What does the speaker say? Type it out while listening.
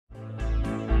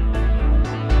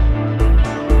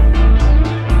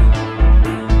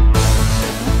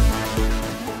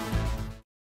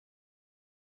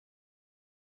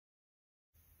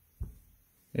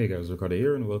Hey guys, Ricardo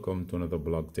here and welcome to another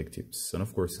blog tech tips. And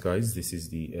of course guys, this is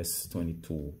the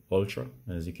S22 Ultra.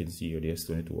 And as you can see here, the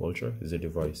S22 Ultra is a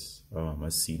device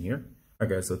as seen here.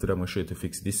 Alright guys, so today I'm going to show you to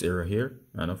fix this error here.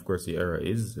 And of course the error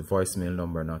is the voicemail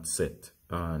number not set.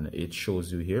 And it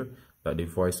shows you here that the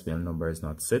voicemail number is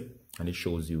not set and it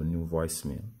shows you a new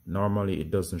voicemail. Normally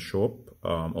it doesn't show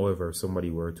up. However, if somebody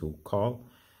were to call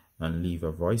and leave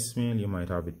a voicemail, you might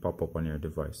have it pop up on your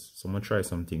device. So I'm going to try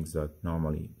some things that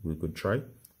normally we could try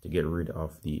to get rid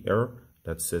of the error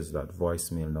that says that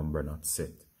voicemail number not set.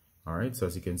 Alright, so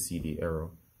as you can see, the error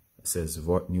says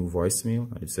new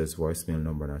voicemail and it says voicemail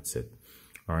number not set.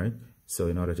 Alright, so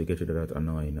in order to get rid of that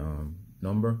annoying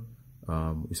number,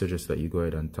 we suggest that you go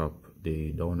ahead and tap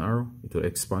the down arrow. It will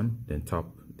expand, then tap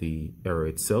the error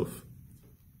itself.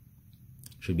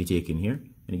 Should be taken here,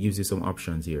 and it gives you some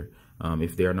options here.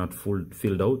 If they are not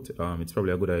filled out, it's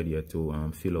probably a good idea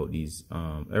to fill out these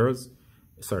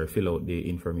fill out the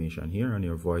information here on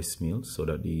your voicemail so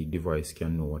that the device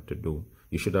can know what to do.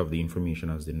 You should have the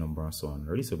information as the number and so on.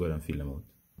 Ready? So go ahead and fill them out.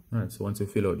 Alright, so once you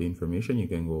fill out the information, you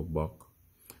can go back.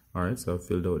 Alright, so I've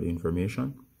filled out the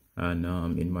information,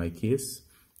 and in my case,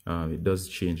 it does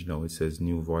change now. It says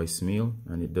new voicemail,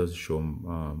 and it does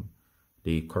show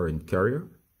the current carrier.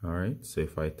 Alright, so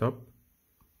if I tap,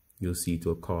 you'll see it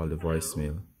will call the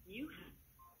voicemail.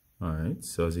 Alright,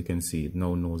 so as you can see, it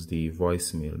now knows the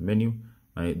voicemail menu,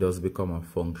 and it does become a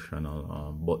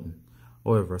functional button.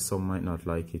 However, some might not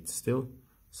like it still,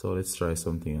 so let's try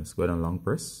something else. Go ahead and long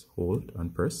press, hold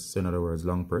and press. So in other words,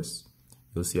 long press.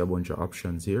 You'll see a bunch of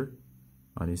options here,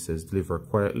 and it says deliver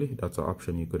quietly. That's an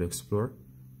option you could explore.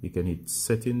 You can hit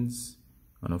settings,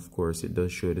 and of course it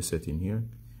does show the setting here.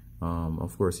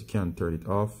 Of course you can't turn it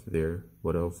off there,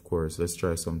 but of course let's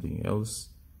try something else.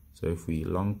 So if we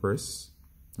long press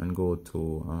and go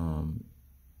to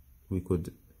we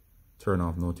could turn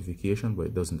off notification, but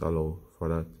it doesn't allow for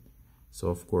that. So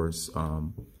of course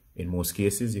in most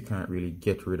cases you can't really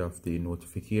get rid of the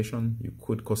notification. You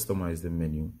could customize the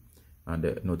menu and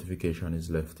the notification is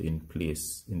left in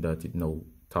place, in that it now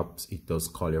taps, it does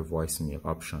call your voicemail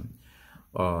option.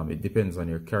 It depends on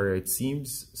your carrier, it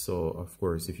seems. So of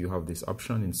course if you have this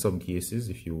option, in some cases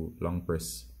if you long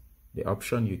press the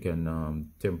option, you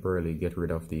can temporarily get rid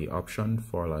of the option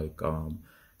for like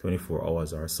 24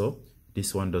 hours or so.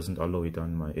 This one doesn't allow it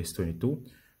on my S22,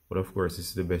 but of course this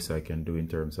is the best I can do in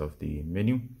terms of the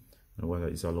menu and what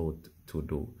is allowed to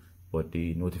do. But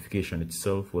the notification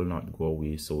itself will not go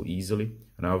away so easily,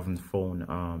 and I haven't found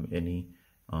any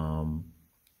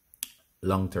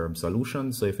long-term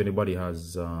solution. So if anybody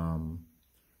has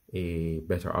a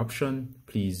better option,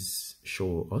 please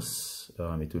show us.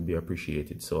 It would be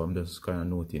appreciated. So I'm just kind of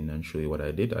noting and show you what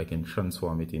I did. I can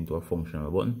transform it into a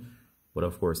functional button, but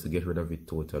of course to get rid of it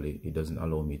totally, it doesn't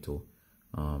allow me to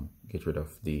get rid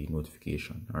of the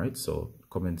notification. All right, so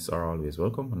comments are always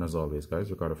welcome, and as always guys,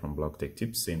 Ricardo from Blog Tech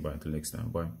Tips, saying bye until next time.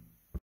 Bye.